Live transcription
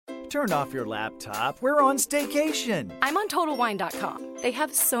Turn off your laptop. We're on staycation. I'm on TotalWine.com. They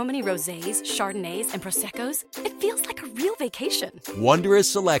have so many rosés, chardonnays, and prosecco's. It feels like a real vacation. Wondrous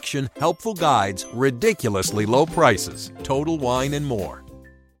selection, helpful guides, ridiculously low prices. Total Wine and more.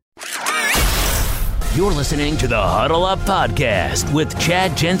 You're listening to the Huddle Up Podcast with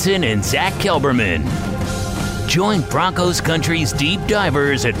Chad Jensen and Zach Kelberman. Join Broncos Country's deep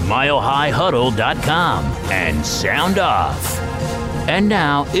divers at milehighhuddle.com and sound off. And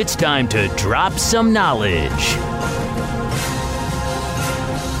now it's time to drop some knowledge.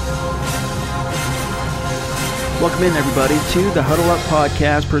 Welcome in, everybody, to the Huddle Up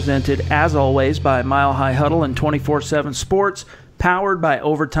Podcast, presented, as always, by Mile High Huddle and 24/7 Sports, powered by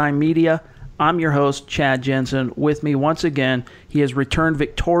Overtime Media. I'm your host, Chad Jensen. With me once again, he has returned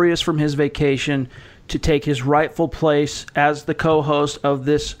victorious from his vacation to take his rightful place as the co-host of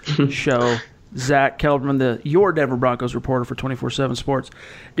this show, Zach Kelberman, your Denver Broncos reporter for 24/7 Sports.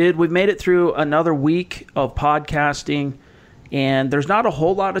 Dude, we've made it through another week of podcasting, and there's not a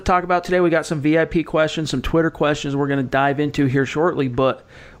whole lot to talk about today. We got some VIP questions, some Twitter questions we're going to dive into here shortly, but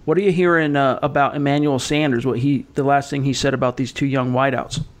what are you hearing about Emmanuel Sanders, the last thing he said about these two young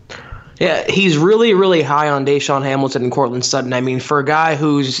wideouts? Yeah, he's really, really high on Deshaun Hamilton and Courtland Sutton. I mean, for a guy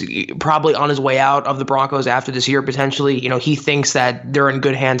who's probably on his way out of the Broncos after this year, potentially, he thinks that they're in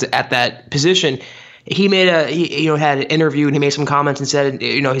good hands at that position. He had an interview and he made some comments and said,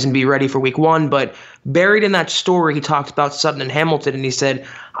 he's going to be ready for week one. But buried in that story, he talked about Sutton and Hamilton, and he said,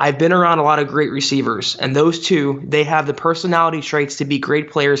 I've been around a lot of great receivers, and those two, they have the personality traits to be great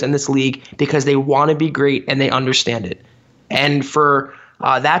players in this league because they want to be great and they understand it. And for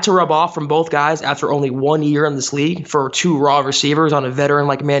that to rub off from both guys after only 1 year in this league for two raw receivers on a veteran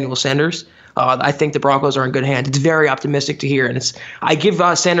like Emmanuel Sanders, I think the Broncos are in good hands. It's very optimistic to hear, and I give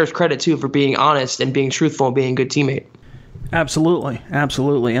Sanders credit too for being honest and being truthful and being a good teammate. Absolutely,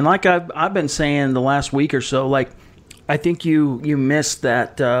 absolutely. And like I've been saying the last week or so, like I think you missed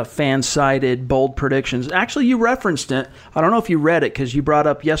that fan-sided bold predictions. Actually, you referenced it. I don't know if you read it because you brought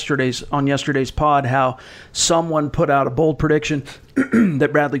up yesterday's pod how someone put out a bold prediction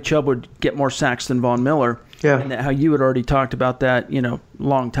that Bradley Chubb would get more sacks than Von Miller. Yeah. And how you had already talked about that,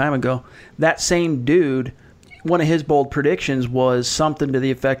 long time ago. That same dude, one of his bold predictions was something to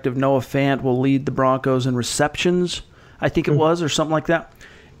the effect of Noah Fant will lead the Broncos in receptions, I think it was, or something like that.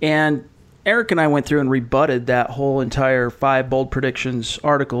 And Eric and I went through and rebutted that whole entire 5 bold predictions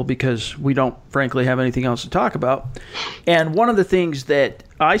article because we don't, frankly, have anything else to talk about. And one of the things that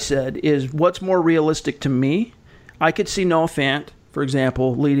I said is what's more realistic to me, I could see Noah Fant, for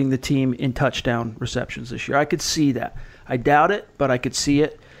example, leading the team in touchdown receptions this year. I could see that. I doubt it, but I could see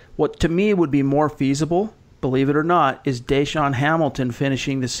it. What to me would be more feasible, believe it or not, is Deshaun Hamilton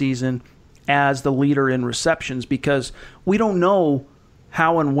finishing the season as the leader in receptions because we don't know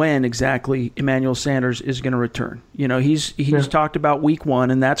how and when exactly Emmanuel Sanders is going to return. He's talked about week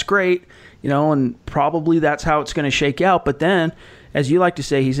one, and that's great, and probably that's how it's going to shake out. But then, as you like to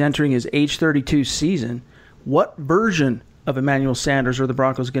say, he's entering his age 32 season. What version of Emmanuel Sanders are the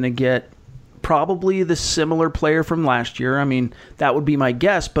Broncos going to get? Probably the similar player from last year. I mean, that would be my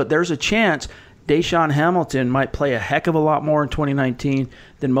guess, but there's a chance Deshaun Hamilton might play a heck of a lot more in 2019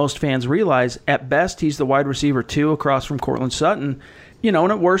 than most fans realize. At best, he's the wide receiver 2 across from Courtland Sutton. And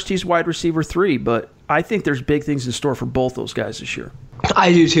at worst, he's wide receiver 3. But I think there's big things in store for both those guys this year.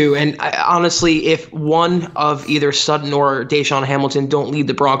 I do too. And honestly, if one of either Sutton or Deshaun Hamilton don't lead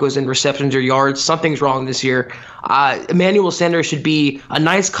the Broncos in receptions or yards, something's wrong this year. Emmanuel Sanders should be a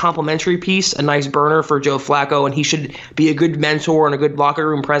nice complimentary piece, a nice burner for Joe Flacco, and he should be a good mentor and a good locker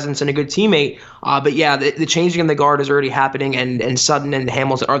room presence and a good teammate. But yeah, the changing in the guard is already happening, and Sutton and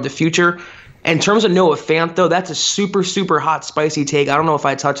Hamilton are the future. In terms of Noah Fant, though, that's a super, super hot, spicy take. I don't know if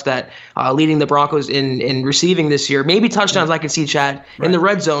I touched that leading the Broncos in receiving this year. Maybe touchdowns I can see, Chad, in the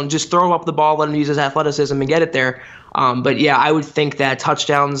red zone. Just throw up the ball, let him use his athleticism and get it there. But, yeah, I would think that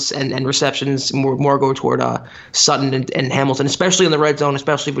touchdowns and receptions more go toward Sutton and Hamilton, especially in the red zone,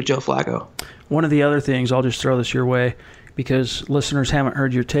 especially with Joe Flacco. One of the other things, I'll just throw this your way, because listeners haven't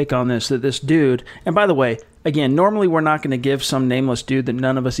heard your take on this, that this dude, and by the way, again, normally we're not going to give some nameless dude that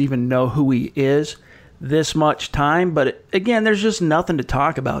none of us even know who he is this much time, but again, there's just nothing to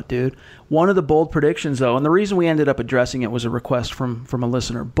talk about, dude. One of the bold predictions, though, and the reason we ended up addressing it was a request from a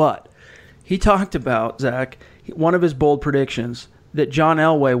listener, but he talked about, Zach, one of his bold predictions, that John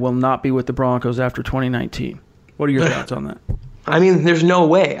Elway will not be with the Broncos after 2019. What are your thoughts on that? I mean, there's no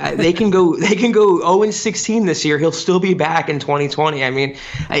way they can go 0-16 this year. He'll still be back in 2020. I mean,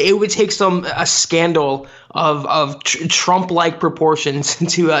 it would take a scandal of Trump-like proportions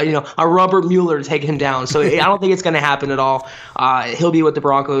to a Robert Mueller to take him down. So I don't think it's going to happen at all. He'll be with the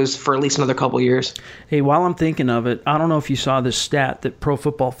Broncos for at least another couple years. Hey, while I'm thinking of it, I don't know if you saw this stat that Pro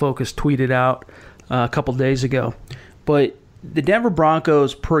Football Focus tweeted out a couple days ago, but the Denver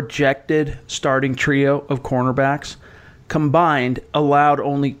Broncos' projected starting trio of cornerbacks combined allowed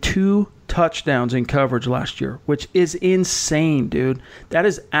only 2 touchdowns in coverage last year, which is insane, dude. That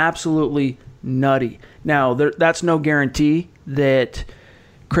is absolutely nutty. Now, that's no guarantee that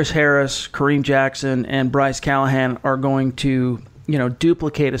Chris Harris, Kareem Jackson, and Bryce Callahan are going to,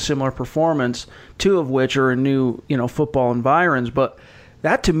 duplicate a similar performance, 2 of which are in new, football environs. But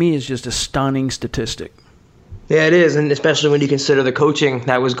that, to me, is just a stunning statistic. Yeah, it is, and especially when you consider the coaching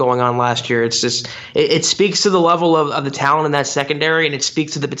that was going on last year. It's just it speaks to the level of the talent in that secondary, and it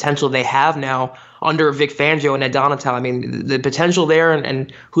speaks to the potential they have now under Vic Fangio and Ed Donatel. I mean, the potential there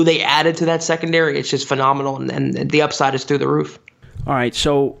and who they added to that secondary, it's just phenomenal, and the upside is through the roof. All right,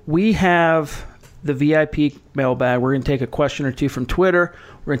 so we have the VIP mailbag. We're going to take a question or two from Twitter.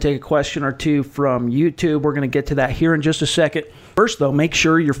 We're going to take a question or two from YouTube. We're going to get to that here in just a second. First, though, make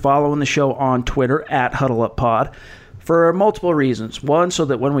sure you're following the show on Twitter at HuddleUpPod for multiple reasons. One, so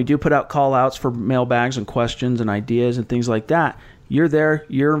that when we do put out call-outs for mailbags and questions and ideas and things like that, you're there,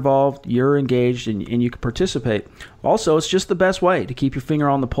 you're involved, you're engaged, and you can participate. Also, it's just the best way to keep your finger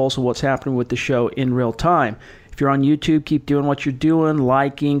on the pulse of what's happening with the show in real time. If you're on YouTube, keep doing what you're doing,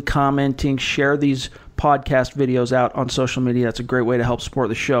 liking, commenting, share these podcast videos out on social media. That's a great way to help support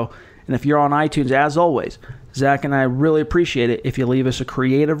the show. And if you're on iTunes, as always, Zach and I really appreciate it if you leave us a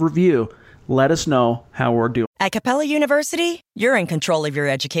creative review. Let us know how we're doing. At Capella University, you're in control of your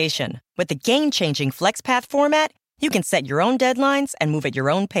education. With the game-changing FlexPath format, you can set your own deadlines and move at your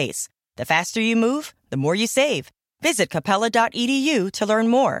own pace. The faster you move, the more you save. Visit capella.edu to learn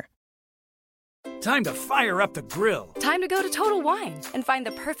more. Time to fire up the grill. Time to go to Total Wine and find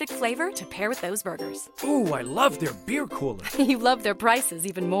the perfect flavor to pair with those burgers. Ooh, I love their beer cooler. You love their prices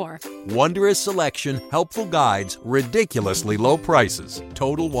even more. Wondrous selection, helpful guides, ridiculously low prices.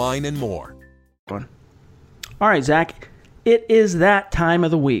 Total Wine and more. All right, Zach, it is that time of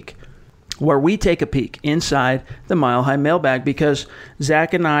the week where we take a peek inside the Mile High Mailbag, because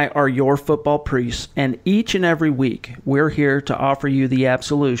Zach and I are your football priests, and each and every week we're here to offer you the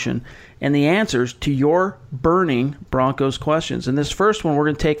absolution and the answers to your burning Broncos questions. And this first one we're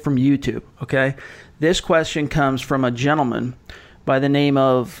going to take from YouTube, okay? This question comes from a gentleman by the name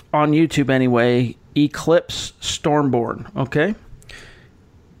of, on YouTube anyway, Eclipse Stormborn, okay?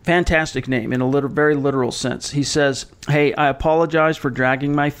 Fantastic name in a very literal sense. He says, hey, I apologize for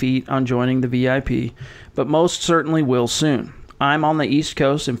dragging my feet on joining the VIP, but most certainly will soon. I'm on the East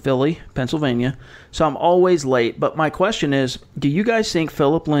Coast in Philly, Pennsylvania, so I'm always late. But my question is, do you guys think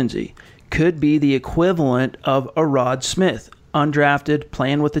Phillip Lindsay could be the equivalent of a Rod Smith, undrafted,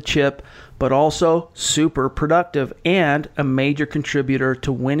 playing with a chip, but also super productive and a major contributor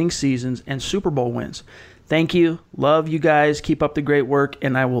to winning seasons and Super Bowl wins? Thank you. Love you guys. Keep up the great work,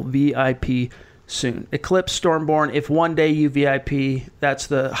 and I will VIP soon. Eclipse Stormborn, if one day you VIP, that's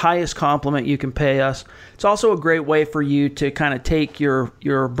the highest compliment you can pay us. It's also a great way for you to kind of take your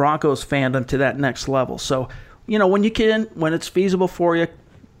Broncos fandom to that next level. So, when you can, when it's feasible for you,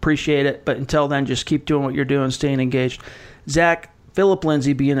 appreciate it. But until then, just keep doing what you're doing, staying engaged. Zach, Phillip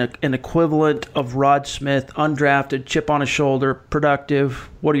Lindsay being an equivalent of Rod Smith, undrafted, chip on his shoulder, productive.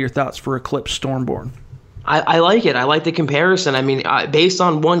 What are your thoughts for Eclipse Stormborn? I like it. I like the comparison. I mean, based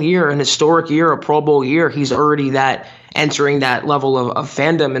on 1 year, an historic year, a Pro Bowl year, he's already entering that level of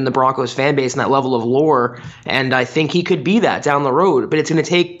fandom in the Broncos fan base and that level of lore. And I think he could be that down the road. But it's going to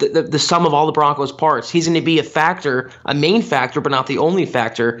take the sum of all the Broncos parts. He's going to be a factor, a main factor, but not the only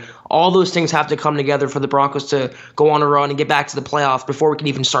factor. All those things have to come together for the Broncos to go on a run and get back to the playoffs before we can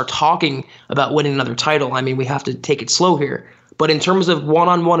even start talking about winning another title. I mean, we have to take it slow here. But in terms of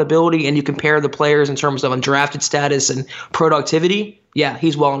one-on-one ability, and you compare the players in terms of undrafted status and productivity, yeah,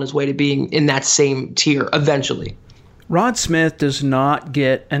 he's well on his way to being in that same tier eventually. Rod Smith does not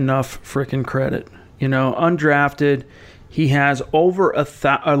get enough freaking credit. Undrafted, he has over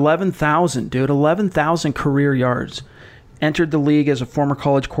 11,000, 11,000 career yards. Entered the league as a former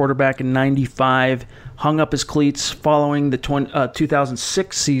college quarterback in 95, hung up his cleats following the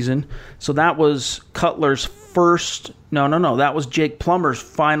 2006 season. So that was Cutler's first... No. That was Jake Plummer's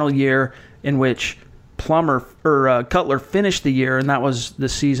final year, in which Cutler finished the year, and that was the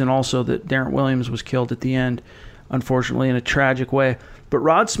season also that Darren Williams was killed at the end, unfortunately, in a tragic way. But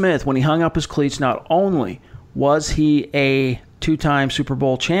Rod Smith, when he hung up his cleats, not only was he a two-time Super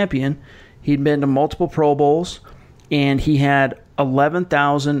Bowl champion. He'd been to multiple Pro Bowls, and he had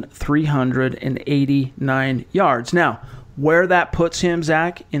 11,389 yards. Now, where that puts him,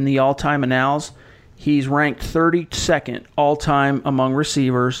 Zach, in the all-time annals, he's ranked 32nd all-time among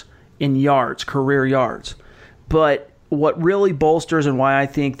receivers in yards, career yards. But what really bolsters and why I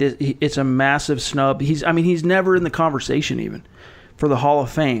think that it's a massive snub, he's never in the conversation even for the Hall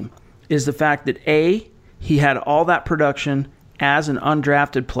of Fame, is the fact that A, he had all that production as an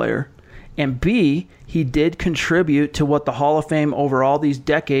undrafted player, and B, he did contribute to what the Hall of Fame over all these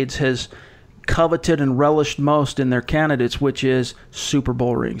decades has coveted and relished most in their candidates, which is Super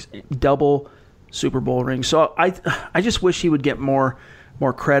Bowl rings, double Super Bowl rings. So I just wish he would get more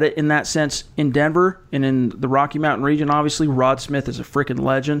credit in that sense. In Denver and in the Rocky Mountain region, obviously, Rod Smith is a freaking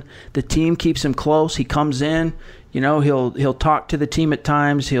legend. The team keeps him close. He comes in, he'll talk to the team at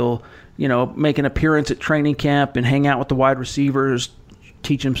times. He'll, make an appearance at training camp and hang out with the wide receivers,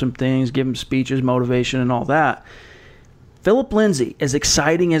 teach him some things, give him speeches, motivation, and all that. Phillip Lindsay, as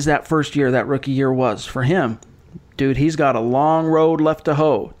exciting as that first year, that rookie year was for him, dude, he's got a long road left to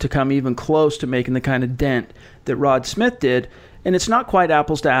hoe to come even close to making the kind of dent that Rod Smith did. And it's not quite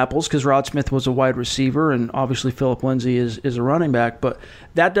apples to apples because Rod Smith was a wide receiver and obviously Phillip Lindsay is a running back. But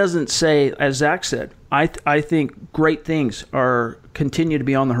that doesn't say, as Zach said, I think great things continue to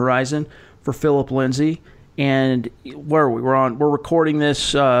be on the horizon for Phillip Lindsay. And where are we? We're recording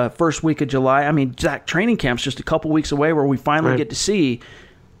this first week of July. I mean, Zach, training camp's just a couple weeks away where we finally get to see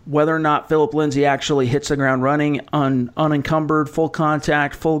whether or not Phillip Lindsay actually hits the ground running, unencumbered, full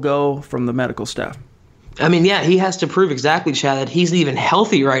contact, full go from the medical staff. I mean, yeah, he has to prove exactly, Chad, that he's even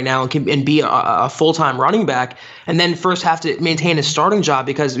healthy right now and be a full-time running back, and then first have to maintain his starting job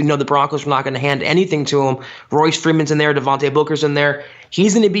because the Broncos are not going to hand anything to him. Royce Freeman's in there, Devontae Booker's in there.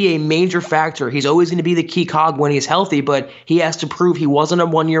 He's going to be a major factor. He's always going to be the key cog when he's healthy, but he has to prove he wasn't a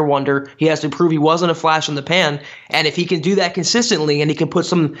one-year wonder. He has to prove he wasn't a flash in the pan, and if he can do that consistently and he can put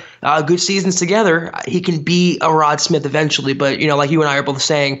some good seasons together, he can be a Rod Smith eventually. But, like you and I are both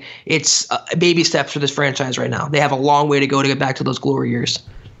saying, it's baby steps for this franchise right now. They have a long way to go to get back to those glory years.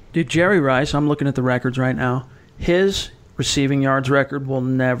 Dude, Jerry Rice, I'm looking at the records right now. His receiving yards record will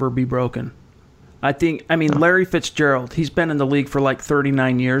never be broken. Larry Fitzgerald, he's been in the league for like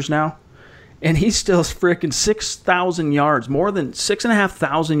 39 years now, and he's still freaking 6,000 yards, more than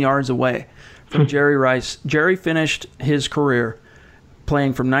 6,500 yards away from Jerry Rice. Jerry finished his career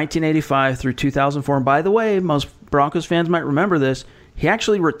playing from 1985 through 2004. And by the way, most Broncos fans might remember this, he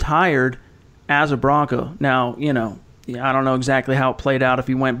actually retired as a Bronco. Now, I don't know exactly how it played out if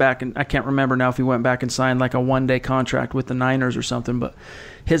he went back, and I can't remember now if he went back and signed like a one-day contract with the Niners or something, but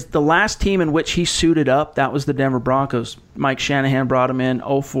the last team in which he suited up, that was the Denver Broncos. Mike Shanahan brought him in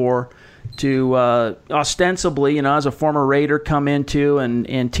 2004 to ostensibly, as a former Raider, come into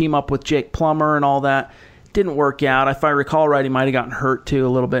and team up with Jake Plummer and all that. Didn't work out. If I recall right, he might have gotten hurt too a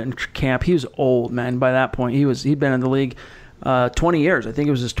little bit in camp. He was old, man. By that point, he'd been in the league 20 years. I think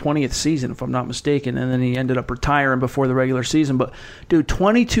it was his 20th season, if I'm not mistaken, and then he ended up retiring before the regular season. But, dude,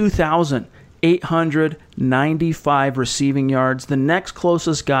 22,895 receiving yards. The next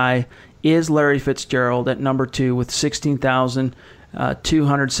closest guy is Larry Fitzgerald at number 2 with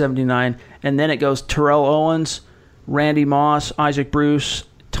 16,279. And then it goes Terrell Owens, Randy Moss, Isaac Bruce,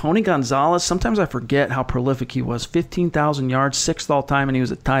 Tony Gonzalez. Sometimes I forget how prolific he was. 15,000 yards, 6th all-time, and he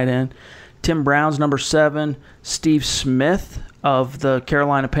was a tight end. Tim Brown's number 7, Steve Smith of the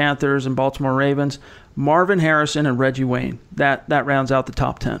Carolina Panthers and Baltimore Ravens, Marvin Harrison, and Reggie Wayne. That rounds out the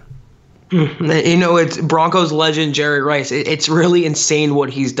top 10. It's Broncos legend Jerry Rice. It's really insane what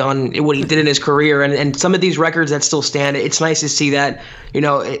he's done, what he did in his career, and some of these records that still stand. It's nice to see that,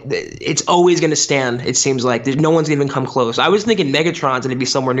 it's always going to stand, it seems like. No one's even come close. I was thinking Megatron's going to be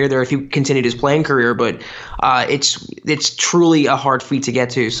somewhere near there if he continued his playing career, but it's truly a hard feat to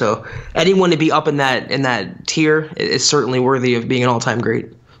get to. So anyone to be up in that tier is certainly worthy of being an all-time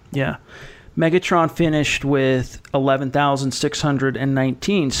great. Yeah. Megatron finished with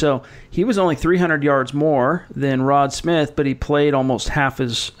 11,619, so he was only 300 yards more than Rod Smith, but he played almost half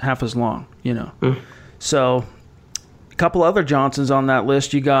as long, So a couple other Johnsons on that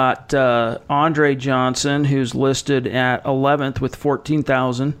list. You got Andre Johnson, who's listed at 11th with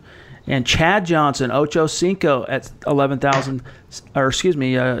 14,000, and Chad Johnson, Ocho Cinco, at 11,000,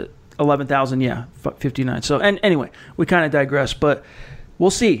 59. So, and anyway, we kind of digress, but we'll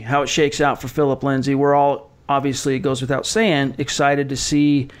see how it shakes out for Phillip Lindsay. We're all, obviously, it goes without saying, excited to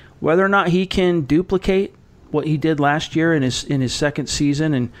see whether or not he can duplicate what he did last year in his second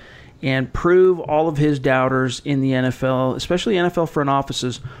season. And, and prove all of his doubters in the NFL, especially NFL front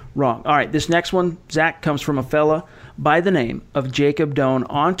offices, wrong. All right, this next one, Zach, comes from a fella by the name of Jacob Doan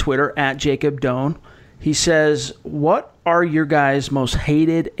on Twitter, at Jacob Doan. He says, what are your guys' most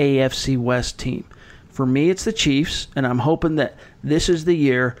hated AFC West team? For me, it's the Chiefs, and I'm hoping that this is the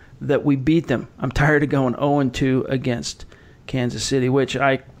year that we beat them. I'm tired of going 0-2 against Kansas City, which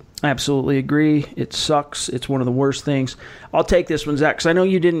I absolutely agree. It sucks. It's one of the worst things. I'll take this one, Zach, because I know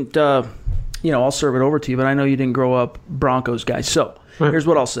you didn't, I'll serve it over to you, but I know you didn't grow up Broncos guy. So here's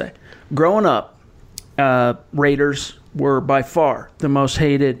what I'll say. Growing up, Raiders were by far the most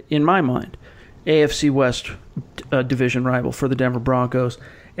hated, in my mind, AFC West division rival for the Denver Broncos.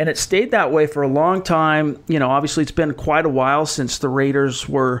 And it stayed that way for a long time. Obviously it's been quite a while since the Raiders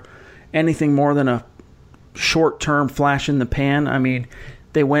were anything more than a short-term flash in the pan. I mean,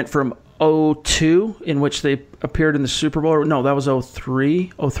 they went from 0-2, in which they appeared in the Super Bowl. No, that was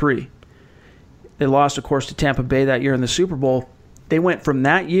 0-3. They lost, of course, to Tampa Bay that year in the Super Bowl. They went from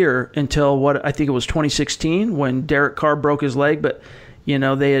that year until what I think it was 2016 when Derek Carr broke his leg. But,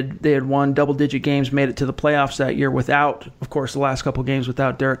 they had won double-digit games, made it to the playoffs that year without, of course, the last couple games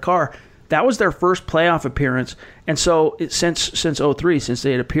without Derek Carr. That was their first playoff appearance. And so since 0-3, since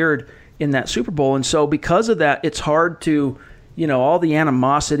they had appeared in that Super Bowl. And so because of that, it's hard to, all the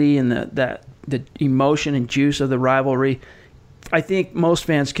animosity and the emotion and juice of the rivalry, I think most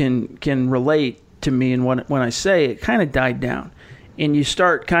fans can relate to me. And when I say it kind of died down, and you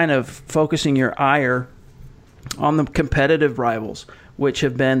start kind of focusing your ire on the competitive rivals, which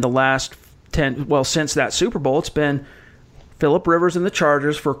have been the last since that Super Bowl, it's been Phillip Rivers and the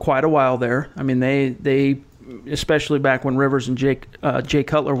Chargers for quite a while there. I mean, they especially back when Rivers and Jay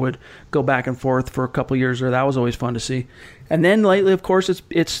Cutler would go back and forth for a couple years there. That was always fun to see. And then lately, of course,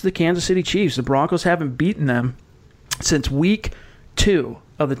 it's the Kansas City Chiefs. The Broncos haven't beaten them since week 2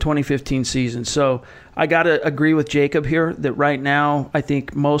 of the 2015 season. So I got to agree with Jacob here that right now I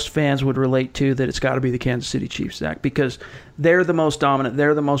think most fans would relate to that it's got to be the Kansas City Chiefs, Zach, because they're the most dominant,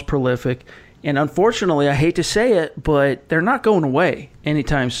 they're the most prolific. And unfortunately, I hate to say it, but they're not going away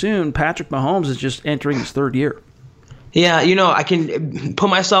anytime soon. Patrick Mahomes is just entering his 3rd year. Yeah, I can put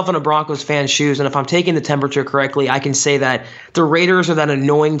myself in a Broncos fan's shoes, and if I'm taking the temperature correctly, I can say that the Raiders are that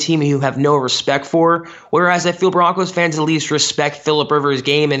annoying team you have no respect for, whereas I feel Broncos fans at least respect Phillip Rivers'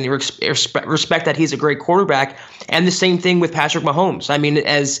 game and respect that he's a great quarterback, and the same thing with Patrick Mahomes. I mean,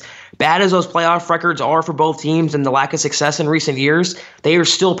 as bad as those playoff records are for both teams and the lack of success in recent years, they are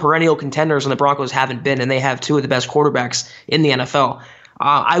still perennial contenders, and the Broncos haven't been, and they have 2 of the best quarterbacks in the NFL.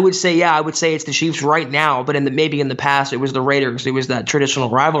 I would say it's the Chiefs right now, but maybe in the past it was the Raiders. It was that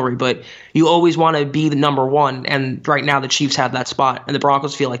traditional rivalry, but you always want to be the number one, and right now the Chiefs have that spot, and the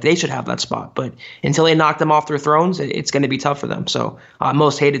Broncos feel like they should have that spot. But until they knock them off their thrones, it's going to be tough for them. So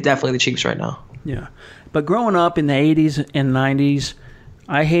most hated, definitely the Chiefs right now. Yeah, but growing up in the 80s and 90s,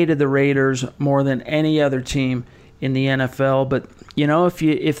 I hated the Raiders more than any other team in the NFL. But,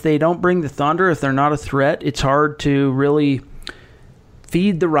 if they don't bring the thunder, if they're not a threat, it's hard to really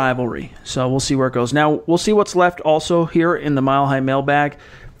feed the rivalry. So we'll see where it goes. Now, we'll see what's left also here in the Mile High Mailbag.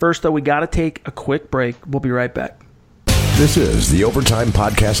 First, though, we got to take a quick break. We'll be right back. This is the Overtime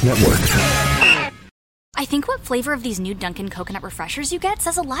Podcast Network. I think what flavor of these new Dunkin' Coconut Refreshers you get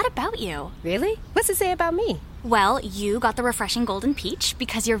says a lot about you. Really? What's it say about me? Well, you got the refreshing golden peach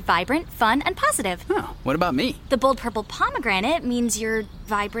because you're vibrant, fun, and positive. Huh, what about me? The bold purple pomegranate means you're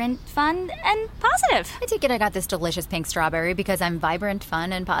vibrant, fun, and positive. I take it I got this delicious pink strawberry because I'm vibrant,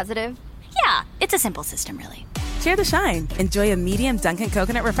 fun, and positive. Yeah, it's a simple system, really. Share the shine. Enjoy a medium Dunkin'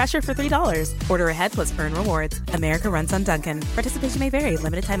 Coconut Refresher for $3. Order ahead plus earn rewards. America runs on Dunkin'. Participation may vary.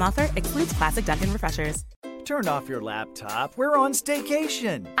 Limited time offer. Excludes classic Dunkin' Refreshers. Turn off your laptop. We're on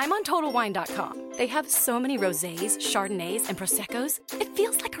staycation. I'm on TotalWine.com. They have so many rosés, Chardonnays, and Prosecco's. It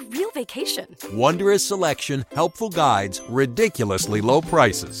feels like a real vacation. Wondrous selection, helpful guides, ridiculously low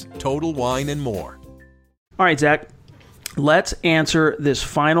prices. Total Wine and more. All right, Zach. Let's answer this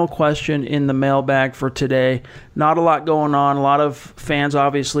final question in the mailbag for today. Not a lot going on. A lot of fans,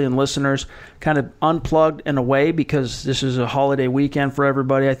 obviously, and listeners kind of unplugged and away because this is a holiday weekend for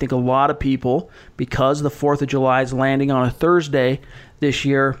everybody. I think a lot of people, because the 4th of July is landing on a Thursday this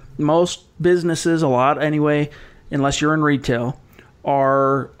year, most businesses, a lot anyway, unless you're in retail,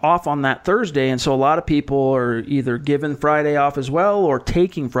 are off on that Thursday. And so a lot of people are either given Friday off as well or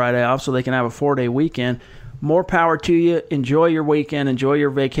taking Friday off so they can have a 4-day weekend. More power to you. Enjoy your weekend. Enjoy your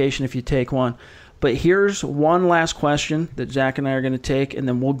vacation if you take one. But here's one last question that Zach and I are going to take, and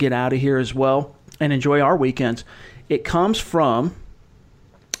then we'll get out of here as well and enjoy our weekends. It comes from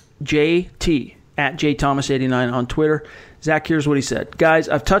JT at jthomas89 on Twitter. Zach, here's what he said. Guys,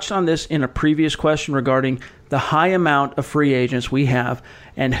 I've touched on this in a previous question regarding the high amount of free agents we have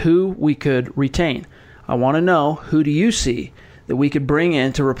and who we could retain. I want to know, who do you see that we could bring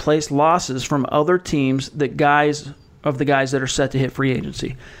in to replace losses from other teams, the guys that are set to hit free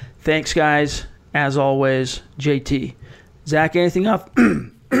agency? Thanks, guys. As always, JT. Zach, anything off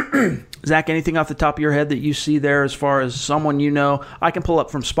the top of your head that you see there as far as someone you know? I can pull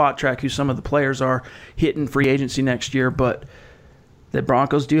up from Spot Track who some of the players are hitting free agency next year, but the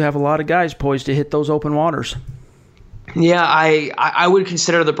Broncos do have a lot of guys poised to hit those open waters. Yeah, I would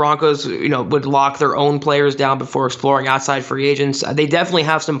consider the Broncos, would lock their own players down before exploring outside free agents. They definitely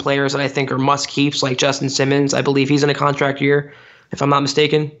have some players that I think are must keeps, like Justin Simmons. I believe he's in a contract year, if I'm not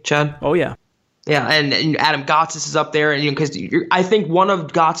mistaken, Chad. Oh, yeah. Yeah, and Adam Gotsis is up there, and because I think one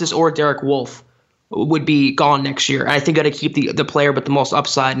of Gotsis or Derek Wolfe would be gone next year. I think got to keep the player with the most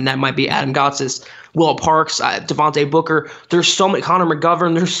upside, and that might be Adam Gotsis, Will Parks, Devontae Booker. There's so many, Connor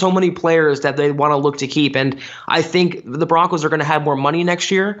McGovern. There's so many players that they want to look to keep, and I think the Broncos are going to have more money next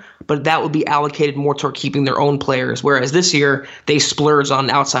year, but that would be allocated more toward keeping their own players. Whereas this year they splurge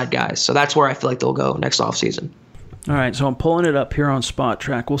on outside guys, so that's where I feel like they'll go next offseason. All right, so I'm pulling it up here on Spot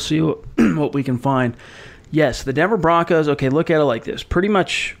Track. We'll see what we can find. Yes, the Denver Broncos, okay, look at it like this. Pretty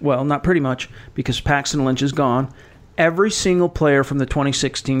much, well, not pretty much, because Paxton Lynch is gone. Every single player from the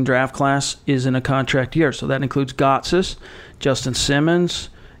 2016 draft class is in a contract year. So that includes Gotsis, Justin Simmons,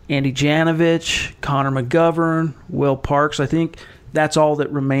 Andy Janovich, Connor McGovern, Will Parks. I think that's all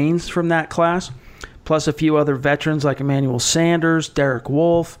that remains from that class, plus a few other veterans like Emmanuel Sanders, Derek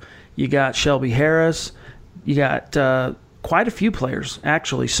Wolfe. You got Shelby Harris. You got quite a few players,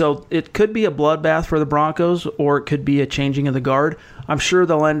 actually. So it could be a bloodbath for the Broncos, or it could be a changing of the guard. I'm sure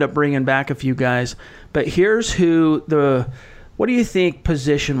they'll end up bringing back a few guys. But here's what do you think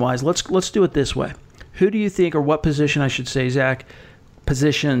position-wise? Let's do it this way. Who do you think, or what position I should say, Zach,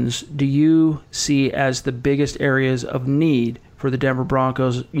 positions do you see as the biggest areas of need for the Denver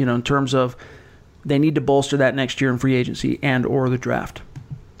Broncos, in terms of they need to bolster that next year in free agency and or the draft?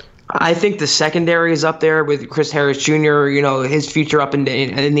 I think the secondary is up there with Chris Harris Jr., his future up in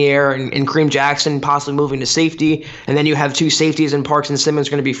the air, and Kareem Jackson possibly moving to safety. And then you have two safeties, and Parks and Simmons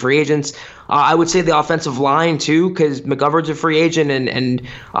going to be free agents. I would say the offensive line, too, because McGovern's a free agent, and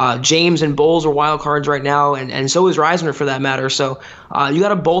James and Bowles are wild cards right now, and so is Reisner for that matter. So you got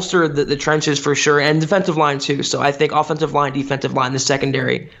to bolster the trenches for sure, and defensive line, too. So I think offensive line, defensive line, the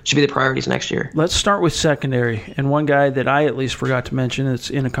secondary should be the priorities next year. Let's start with secondary. And one guy that I at least forgot to mention that's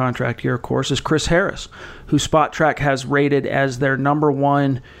in a contract year, of course, is Chris Harris, who Spot Track has rated as their number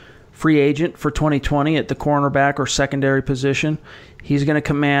one free agent for 2020 at the cornerback or secondary position. He's going to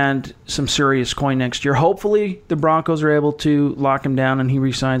command some serious coin next year. Hopefully, the Broncos are able to lock him down and he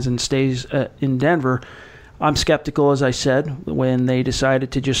resigns and stays in Denver. I'm skeptical, as I said, when they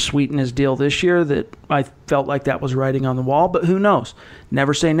decided to just sweeten his deal this year, that I felt like that was writing on the wall, but who knows?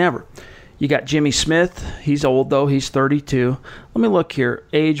 Never say never. You got Jimmy Smith. He's old, though. He's 32. Let me look here.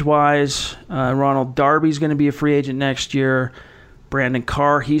 Age-wise, Ronald Darby's going to be a free agent next year. Brandon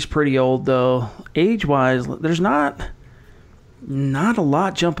Carr, he's pretty old, though. Age-wise, there's not a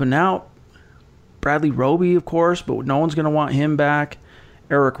lot jumping out. Bradley Roby, of course, but no one's going to want him back.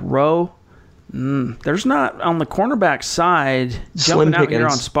 Eric Rowe. There's not, on the cornerback side, jumping out here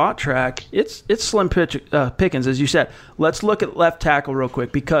on Spot Track, it's slim pickings, as you said. Let's look at left tackle real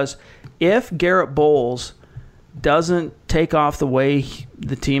quick, because if Garrett Bowles doesn't take off the way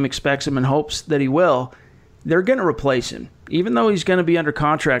the team expects him and hopes that he will, they're going to replace him. Even though he's going to be under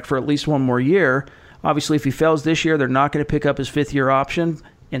contract for at least one more year, obviously if he fails this year, they're not going to pick up his fifth-year option,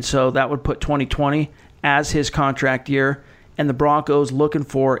 and so that would put 2020 as his contract year, and the Broncos looking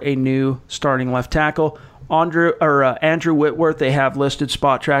for a new starting left tackle. Andrew Whitworth, they have listed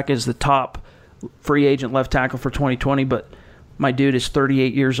Spot Track as the top free agent left tackle for 2020, but my dude is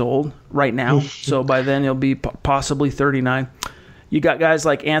 38 years old right now, so by then he'll be possibly 39. You got guys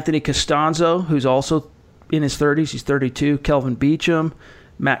like Anthony Costanzo, who's also in his 30s. He's 32. Kelvin Beachum,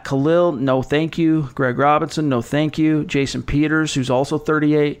 Matt Khalil, no thank you. Greg Robinson, no thank you. Jason Peters, who's also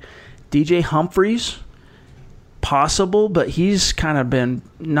 38. DJ Humphries, possible, but he's kind of been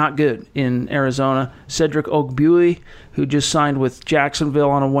not good in Arizona. Cedric Ogbuehi, who just signed with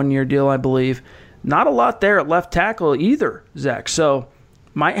Jacksonville on a one-year deal, I believe. Not a lot there at left tackle either, Zach. So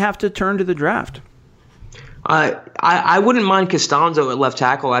might have to turn to the draft. I wouldn't mind Costanzo at left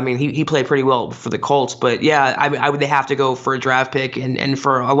tackle. I mean, he played pretty well for the Colts, but yeah, I would. They have to go for a draft pick, and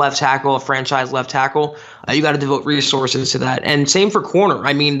for a left tackle, a franchise left tackle, you got to devote resources to that. And same for corner.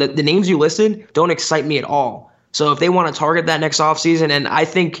 I mean, the names you listed don't excite me at all. So if they want to target that next offseason, and I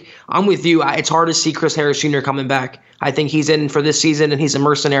think I'm with you, it's hard to see Chris Harris Jr. coming back. I think he's in for this season, and he's a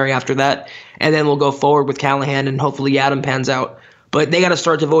mercenary after that. And then we'll go forward with Callahan, and hopefully Adam pans out. But they got to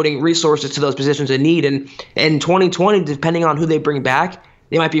start devoting resources to those positions of need. And in 2020, depending on who they bring back,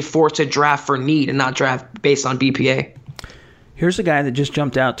 they might be forced to draft for need and not draft based on BPA. Here's a guy that just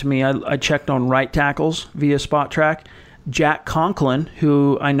jumped out to me. I checked on right tackles via Spot Track. Jack Conklin,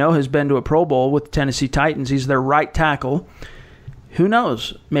 who I know has been to a Pro Bowl with the Tennessee Titans. He's their right tackle. Who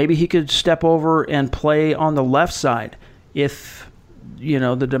knows? Maybe he could step over and play on the left side if,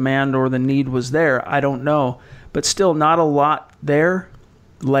 the demand or the need was there. I don't know. But still not a lot there.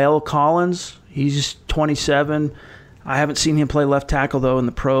 La'el Collins, he's 27. I haven't seen him play left tackle, though, in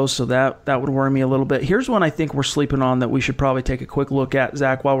the pros, so that would worry me a little bit. Here's one I think we're sleeping on that we should probably take a quick look at,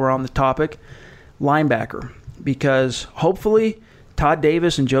 Zach, while we're on the topic. Linebacker. Because hopefully Todd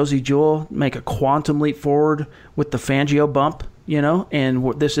Davis and Josie Jewell make a quantum leap forward with the Fangio bump,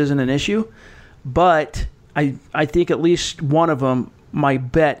 and this isn't an issue. But I think at least one of them, my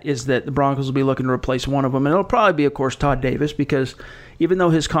bet is that the Broncos will be looking to replace one of them. And it'll probably be, of course, Todd Davis, because even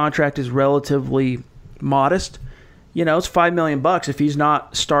though his contract is relatively modest, it's $5 million if he's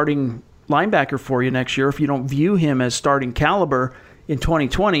not starting linebacker for you next year. If you don't view him as starting caliber in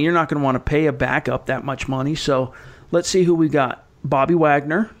 2020, you're not going to want to pay a backup that much money. So let's see who we got. Bobby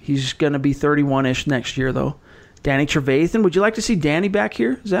Wagner. He's going to be 31-ish next year, though. Danny Trevathan. Would you like to see Danny back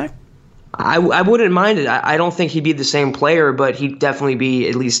here, Zach? I wouldn't mind it. I don't think he'd be the same player, but he'd definitely be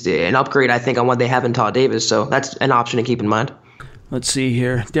at least an upgrade, I think, on what they have in Todd Davis. So that's an option to keep in mind. Let's see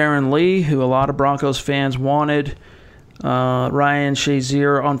here. Darren Lee, who a lot of Broncos fans wanted. Ryan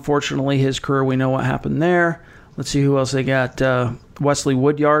Shazier, unfortunately, his career, we know what happened there. Let's see who else they got. Wesley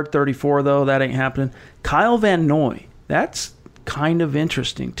Woodyard, 34, though. That ain't happening. Kyle Van Noy. That's kind of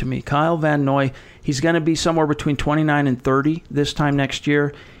interesting to me. Kyle Van Noy, he's going to be somewhere between 29 and 30 this time next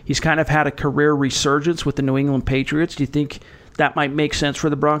year. He's kind of had a career resurgence with the New England Patriots. Do you think that might make sense for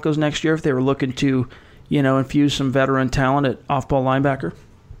the Broncos next year if they were looking to, infuse some veteran talent at off-ball linebacker?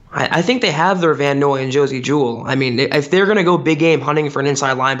 I think they have their Van Noy and Josie Jewell. I mean, if they're going to go big game hunting for an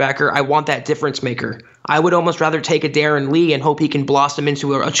inside linebacker, I want that difference maker. I would almost rather take a Darren Lee and hope he can blossom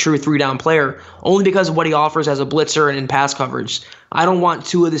into a true three-down player, only because of what he offers as a blitzer and in pass coverage. I don't want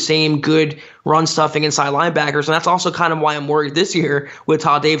two of the same good run-stuffing inside linebackers, and that's also kind of why I'm worried this year with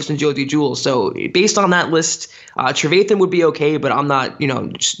Todd Davis and Josie Jewell. So based on that list, Trevathan would be okay, but I'm not,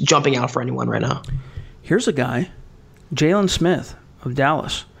 just jumping out for anyone right now. Here's a guy, Jalen Smith of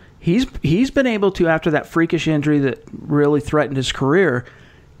Dallas. He's been able to, after that freakish injury that really threatened his career,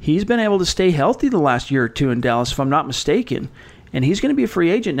 he's been able to stay healthy the last year or two in Dallas, if I'm not mistaken. And he's going to be a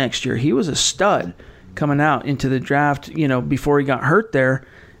free agent next year. He was a stud coming out into the draft, before he got hurt there.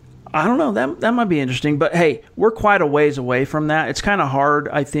 I don't know. That might be interesting. But, hey, we're quite a ways away from that. It's kind of hard,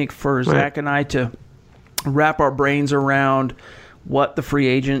 I think, for Zach and I to wrap our brains around what the free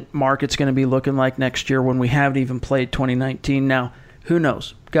agent market's going to be looking like next year when we haven't even played 2019. Now, who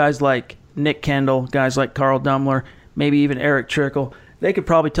knows? Guys like Nick Kendall, guys like Carl Dummler, maybe even Eric Trickle, they could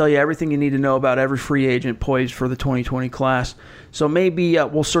probably tell you everything you need to know about every free agent poised for the 2020 class. So maybe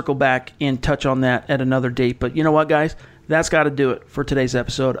we'll circle back and touch on that at another date. But you know what, guys? That's got to do it for today's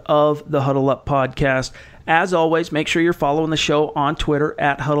episode of the Huddle Up Podcast. As always, make sure you're following the show on Twitter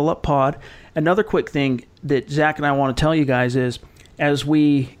at Huddle Up Pod. Another quick thing that Zach and I want to tell you guys is, as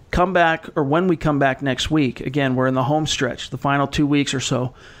we come back, or when we come back next week, again, we're in the home stretch, the final 2 weeks or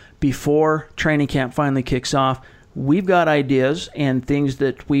so before training camp finally kicks off. We've got ideas and things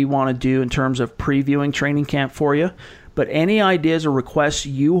that we want to do in terms of previewing training camp for you. But any ideas or requests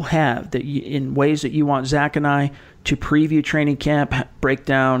you have in ways that you want Zach and I to preview training camp, break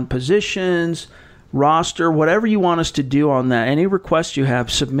down positions, roster, whatever you want us to do on that, any requests you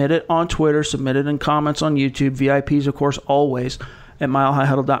have, submit it on Twitter, submit it in comments on YouTube. VIPs, of course, always at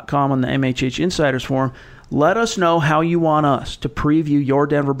milehighhuddle.com on the MHH Insiders Forum. Let us know how you want us to preview your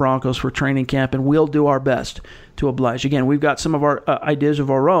Denver Broncos for training camp, and we'll do our best to oblige. Again, we've got some of our ideas of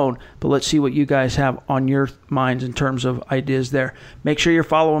our own, but let's see what you guys have on your minds in terms of ideas there. Make sure you're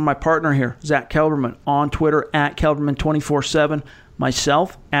following my partner here, Zach Kelberman, on Twitter at Kelberman247,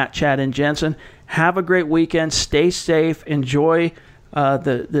 myself at Chad and Jensen. Have a great weekend. Stay safe. Enjoy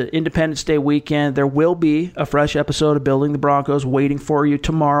the Independence Day weekend. There will be a fresh episode of Building the Broncos waiting for you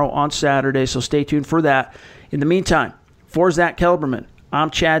tomorrow on Saturday, so stay tuned for that. In the meantime, for Zach Kelberman, I'm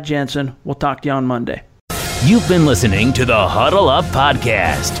Chad Jensen. We'll talk to you on Monday. You've been listening to the Huddle Up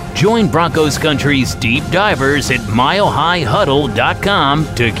Podcast. Join Broncos Country's deep divers at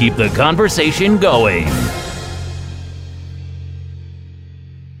milehighhuddle.com to keep the conversation going.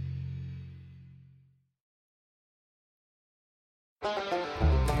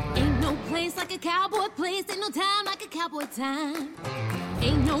 like a cowboy place. Ain't no time like a cowboy time.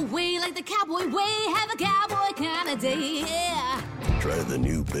 Ain't no way like the cowboy way. Have a cowboy kind of day, yeah. Try the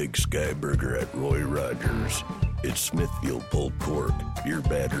new Big Sky Burger at Roy Rogers. It's Smithfield pulled pork, beer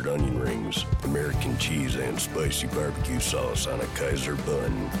battered onion rings, American cheese, and spicy barbecue sauce on a Kaiser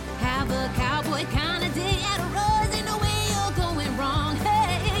bun. Have a cowboy kind of day at Roy's. Ain't no way you're going wrong.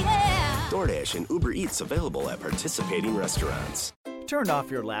 Hey, yeah. DoorDash and Uber Eats available at participating restaurants. Turn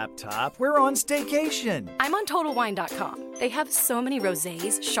off your laptop. We're on staycation. I'm on TotalWine.com. They have so many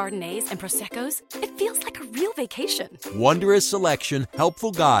rosés, chardonnays, and proseccos. It feels like a real vacation. Wondrous selection,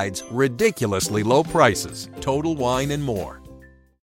 helpful guides, ridiculously low prices. Total Wine and more.